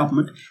 every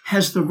government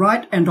has the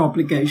right and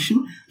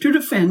obligation to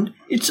defend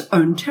its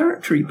own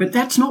territory. But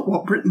that's not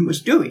what Britain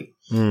was doing.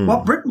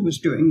 What Britain was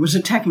doing was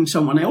attacking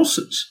someone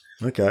else's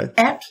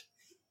at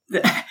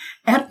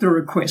the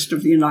request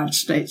of the United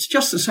States,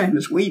 just the same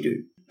as we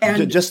do.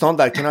 And just on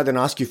that, can I then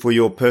ask you for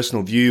your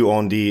personal view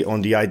on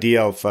the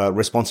idea of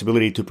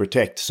responsibility to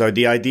protect? So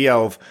the idea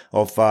of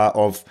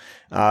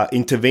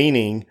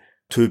intervening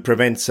to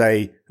prevent,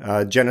 say,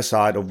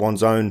 genocide of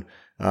one's own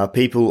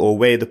people, or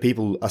where the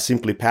people are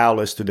simply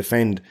powerless to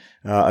defend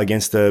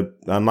against a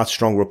much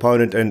stronger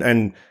opponent.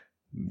 And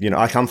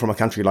I come from a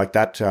country like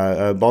that,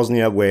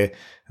 Bosnia, where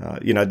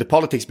the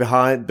politics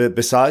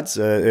besides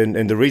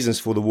and the reasons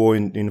for the war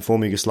in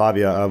former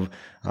Yugoslavia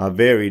are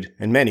varied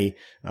and many,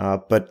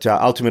 but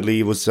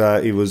ultimately it was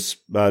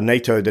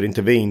NATO that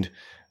intervened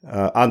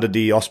under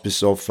the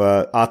auspice of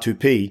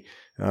R2P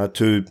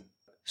to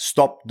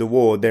stop the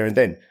war there and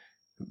then.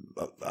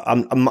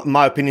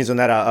 My opinions on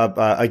that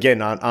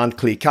aren't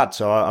clear cut.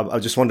 So I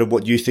just wonder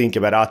what you think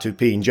about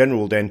R2P in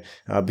general. Then,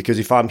 because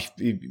if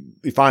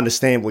I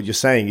understand what you're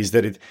saying is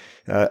that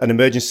an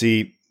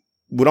emergency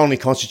would only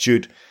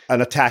constitute an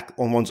attack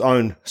on one's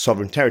own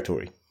sovereign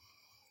territory.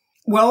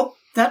 Well,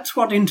 that's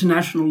what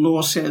international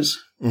law says,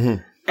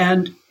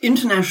 and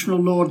international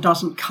law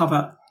doesn't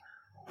cover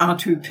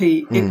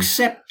R2P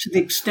except to the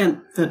extent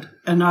that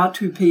an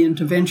R2P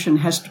intervention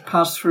has to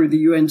pass through the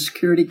UN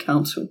Security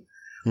Council,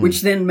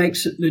 which then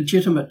makes it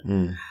legitimate.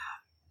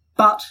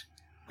 But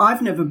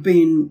I've never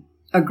been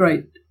a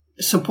great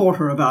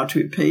supporter of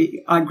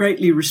R2P. I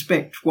greatly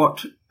respect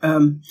what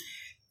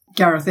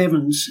Gareth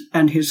Evans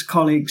and his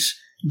colleagues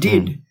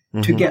did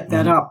to get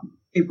that up.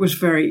 It was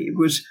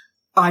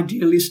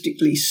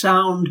idealistically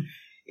sound.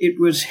 It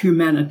was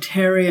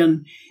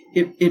humanitarian.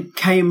 It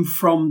came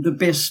from the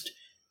best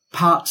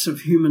parts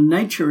of human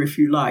nature, if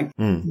you like.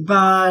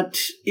 But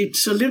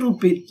it's a little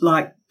bit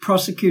like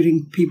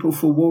prosecuting people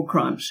for war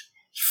crimes.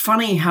 It's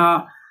funny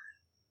how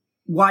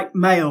white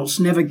males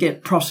never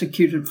get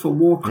prosecuted for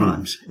war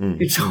crimes.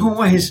 It's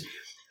always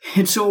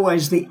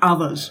the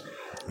others.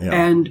 Yeah.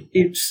 And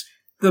it's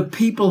the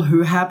people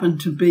who happen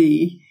to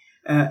be,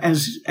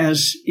 as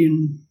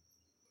in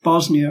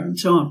Bosnia and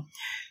so on,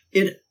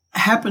 it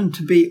happened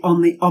to be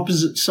on the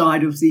opposite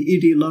side of the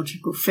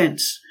ideological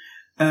fence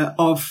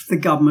of the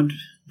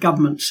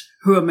governments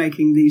who are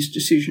making these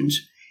decisions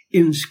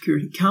in the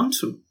Security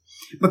Council.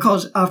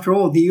 Because, after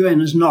all, the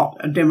UN is not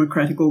a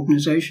democratic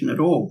organization at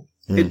all.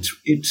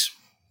 It's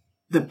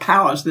the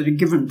powers that are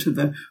given to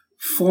the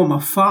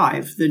former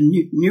five, the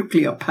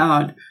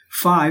nuclear-powered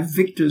 5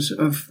 victors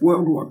of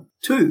World War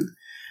II,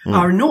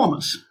 are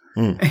enormous.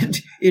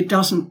 It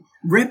doesn't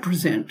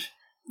represent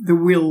the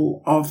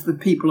will of the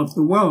people of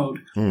the world,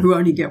 who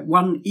only get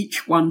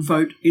each one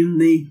vote in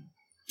the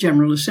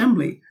General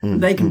Assembly.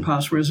 They can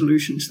pass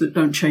resolutions that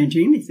don't change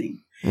anything.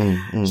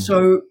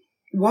 So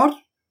what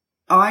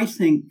I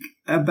think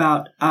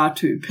about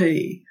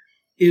R2P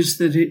is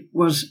that it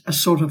was a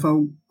sort of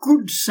a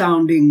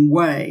good-sounding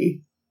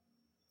way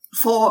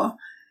for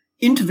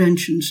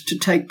interventions to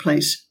take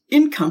place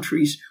in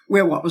countries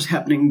where what was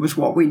happening was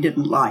what we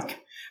didn't like.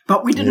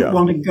 But we didn't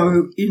want to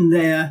go in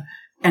there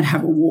and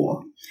have a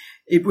war.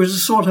 It was a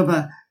sort of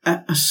a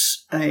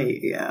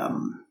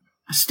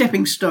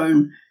stepping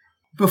stone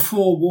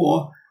before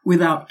war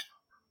without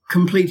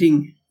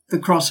completing the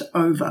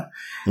crossover.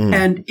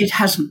 And it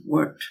hasn't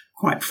worked,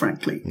 quite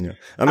frankly. Yeah.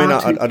 I mean,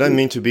 I don't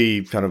mean to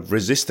be kind of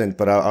resistant,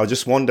 but I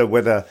just wonder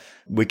whether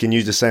we can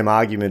use the same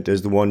argument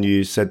as the one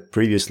you said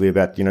previously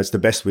about, it's the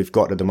best we've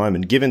got at the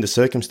moment, given the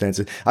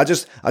circumstances. I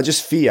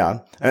just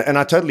fear, and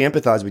I totally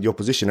empathize with your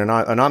position, and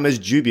I'm as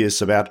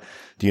dubious about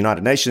the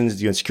United Nations,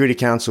 the UN Security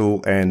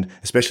Council, and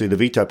especially the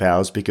veto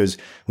powers, because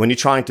when you're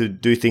trying to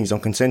do things on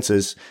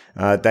consensus,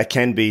 that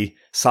can be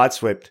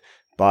sideswept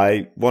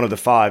by one of the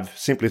 5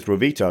 simply through a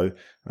veto.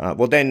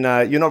 Well, then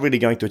you're not really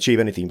going to achieve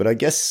anything. But I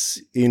guess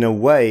in a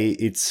way,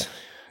 it's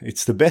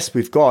the best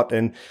we've got,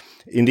 and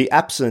in the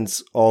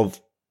absence of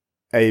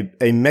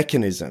a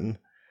mechanism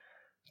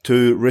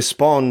to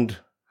respond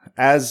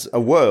as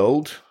a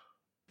world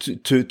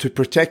to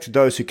protect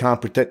those who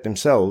can't protect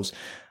themselves,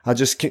 I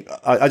just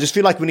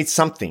feel like we need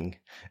something,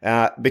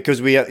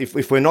 because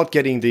if we're not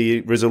getting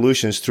the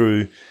resolutions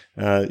through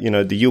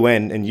the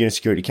UN and UN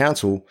Security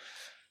Council,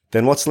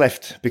 then what's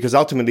left? Because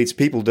ultimately it's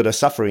people that are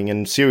suffering,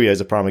 and Syria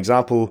is a prime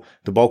example.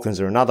 The Balkans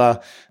are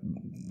another.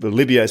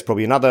 Libya is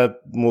probably another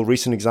more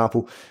recent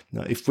example.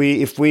 If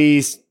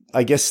we,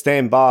 I guess,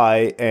 stand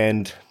by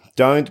and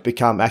don't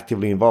become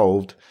actively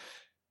involved,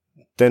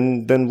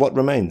 then what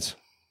remains?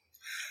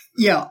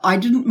 Yeah, I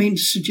didn't mean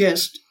to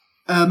suggest,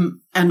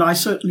 and I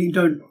certainly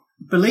don't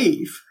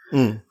believe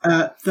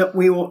that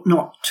we ought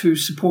not to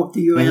support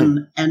the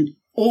UN and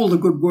all the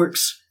good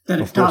works that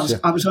it does. Yeah.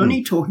 I was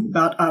only talking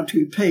about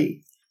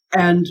R2P.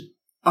 And,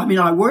 I mean,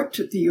 I worked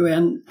at the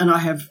UN and I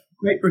have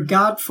great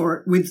regard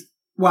for it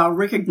while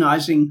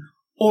recognising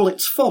all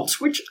its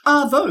faults, which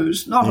are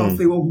those, not of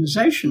the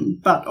organisation,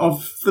 but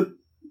of the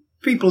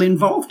people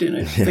involved in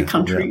it, the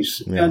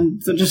countries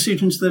and the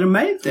decisions that are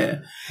made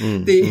there.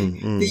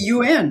 The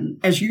UN,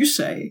 as you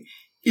say,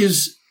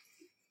 is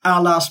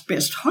our last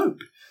best hope.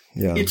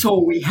 Yeah. It's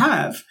all we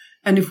have.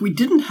 And if we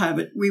didn't have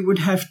it, we would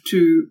have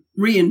to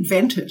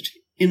reinvent it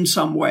in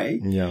some way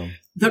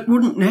that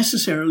wouldn't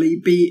necessarily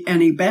be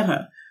any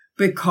better,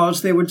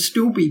 because there would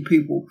still be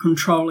people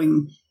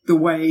controlling the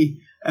way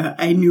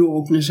a new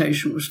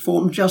organisation was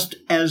formed, just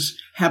as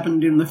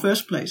happened in the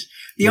first place.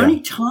 The only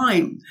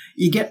time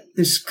you get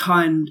this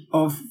kind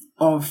of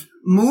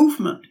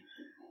movement,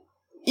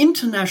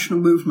 international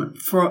movement,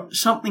 for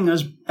something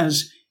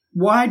as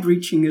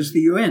wide-reaching as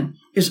the UN,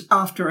 is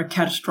after a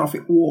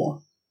catastrophic war.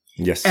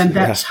 Yes. And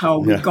that's how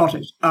we got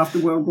it after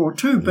World War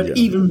II. But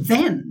even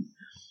then,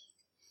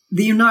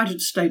 the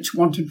United States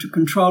wanted to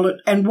control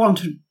it and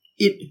wanted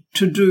it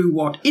to do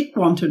what it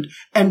wanted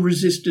and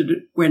resisted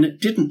it when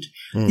it didn't.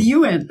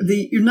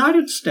 The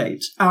United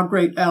States, our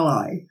great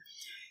ally,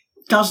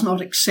 does not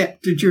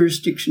accept the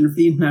jurisdiction of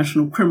the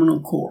International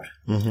Criminal Court,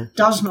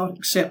 does not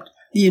accept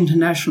the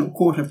International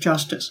Court of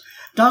Justice,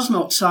 does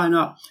not sign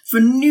up for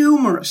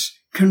numerous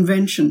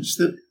conventions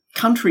that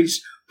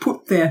countries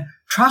put their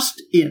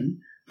trust in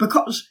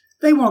because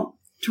they want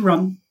to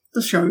run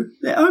the show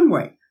their own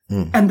way.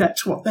 And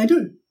that's what they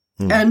do.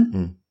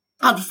 And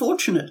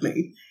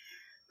unfortunately,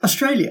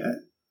 Australia,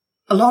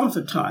 a lot of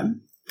the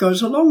time,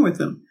 goes along with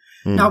them.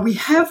 Now, we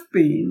have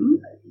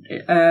been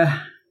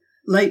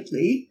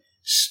lately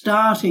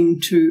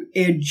starting to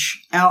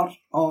edge out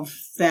of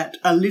that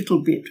a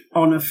little bit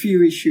on a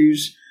few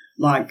issues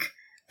like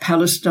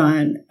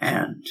Palestine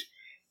and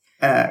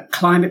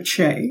climate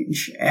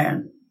change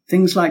and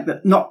things like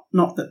that. Not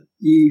that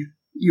the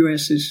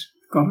US has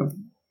got a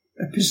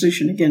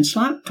position against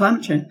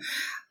climate change,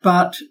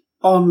 but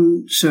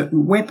on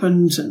certain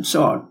weapons and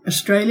so on.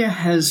 Australia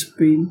has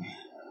been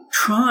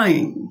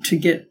trying to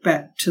get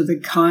back to the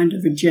kind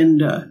of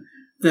agenda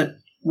that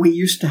we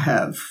used to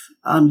have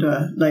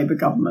under Labor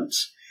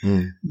governments.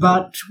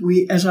 But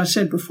we, as I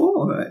said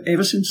before,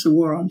 ever since the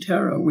War on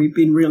Terror, we've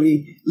been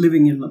really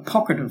living in the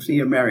pocket of the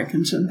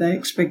Americans, and they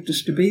expect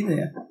us to be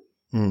there.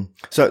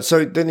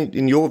 So then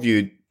in your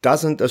view,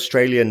 doesn't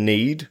Australia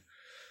need,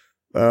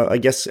 I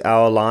guess,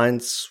 our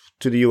alliance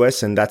to the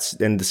US and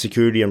the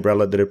security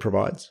umbrella that it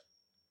provides?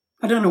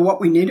 I don't know what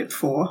we need it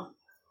for.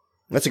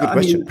 That's a good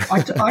question.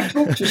 I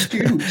talk to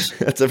students.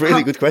 That's a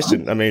really good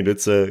question. I mean,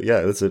 that's a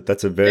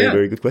very,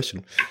 very good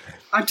question.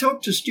 I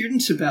talk to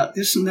students about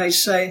this and they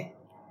say,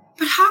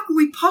 but how can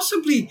we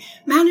possibly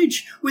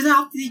manage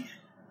without the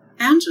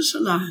ANZUS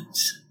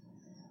alliance?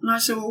 And I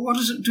say, well, what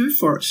does it do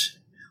for us?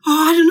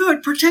 Oh, I don't know.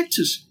 It protects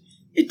us.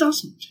 It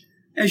doesn't,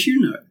 as you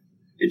know.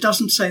 It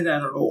doesn't say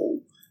that at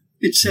all.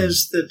 It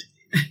says that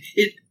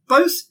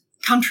both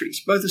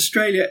countries, both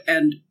Australia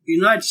and the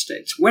United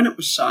States, when it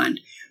was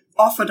signed,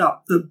 offered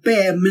up the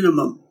bare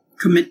minimum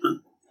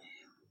commitment.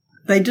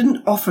 They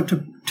didn't offer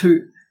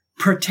to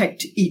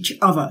protect each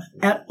other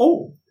at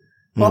all.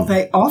 What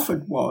they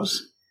offered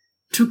was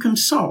to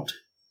consult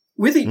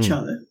with each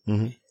other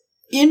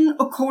in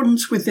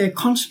accordance with their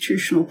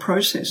constitutional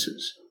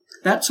processes.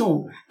 That's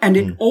all. And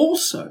it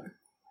also,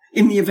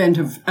 in the event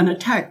of an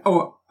attack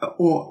or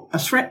a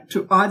threat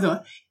to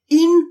either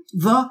in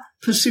the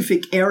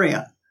Pacific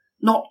area,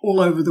 not all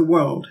over the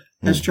world,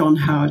 as John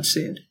Howard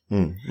said.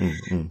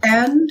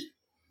 And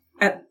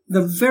at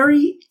the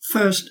very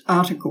first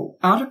article,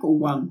 Article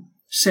 1,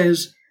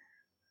 says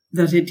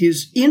that it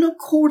is in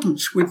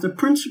accordance with the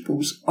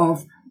principles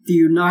of the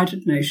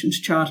United Nations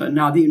Charter.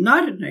 Now, the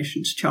United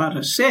Nations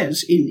Charter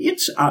says in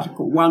its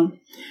Article 1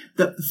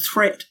 that the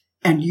threat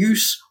and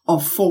use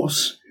of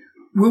force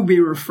will be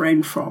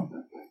refrained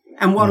from.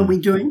 And what are we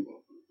doing?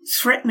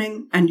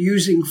 Threatening and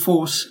using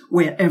force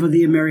wherever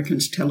the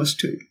Americans tell us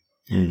to.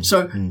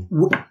 So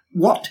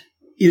what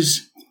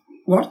is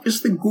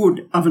the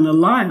good of an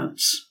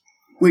alliance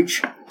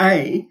which,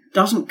 A,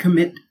 doesn't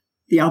commit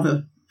the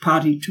other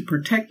party to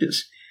protect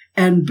us,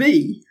 and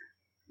B,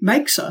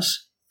 makes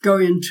us go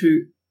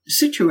into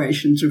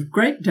situations of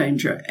great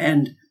danger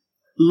and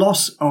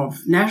loss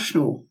of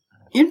national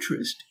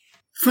interest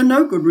for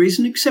no good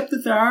reason except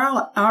that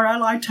our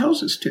ally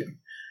tells us to?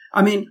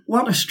 I mean,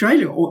 what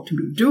Australia ought to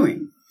be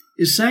doing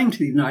is saying to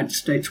the United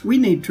States, we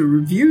need to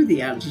review the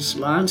ANZUS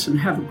alliance and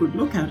have a good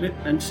look at it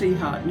and see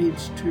how it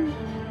needs to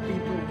be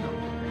brought up.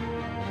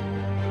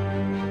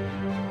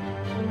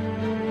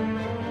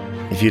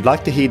 If you'd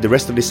like to hear the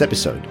rest of this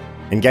episode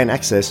and gain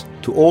access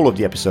to all of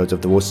the episodes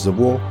of The Voices of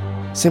War,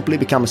 simply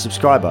become a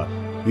subscriber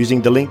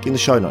using the link in the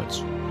show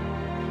notes.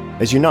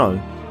 As you know,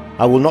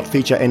 I will not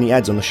feature any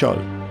ads on the show,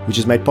 which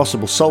is made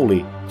possible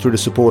solely through the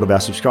support of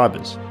our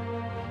subscribers.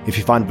 If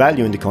you find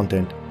value in the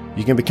content,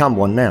 you can become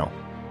one now.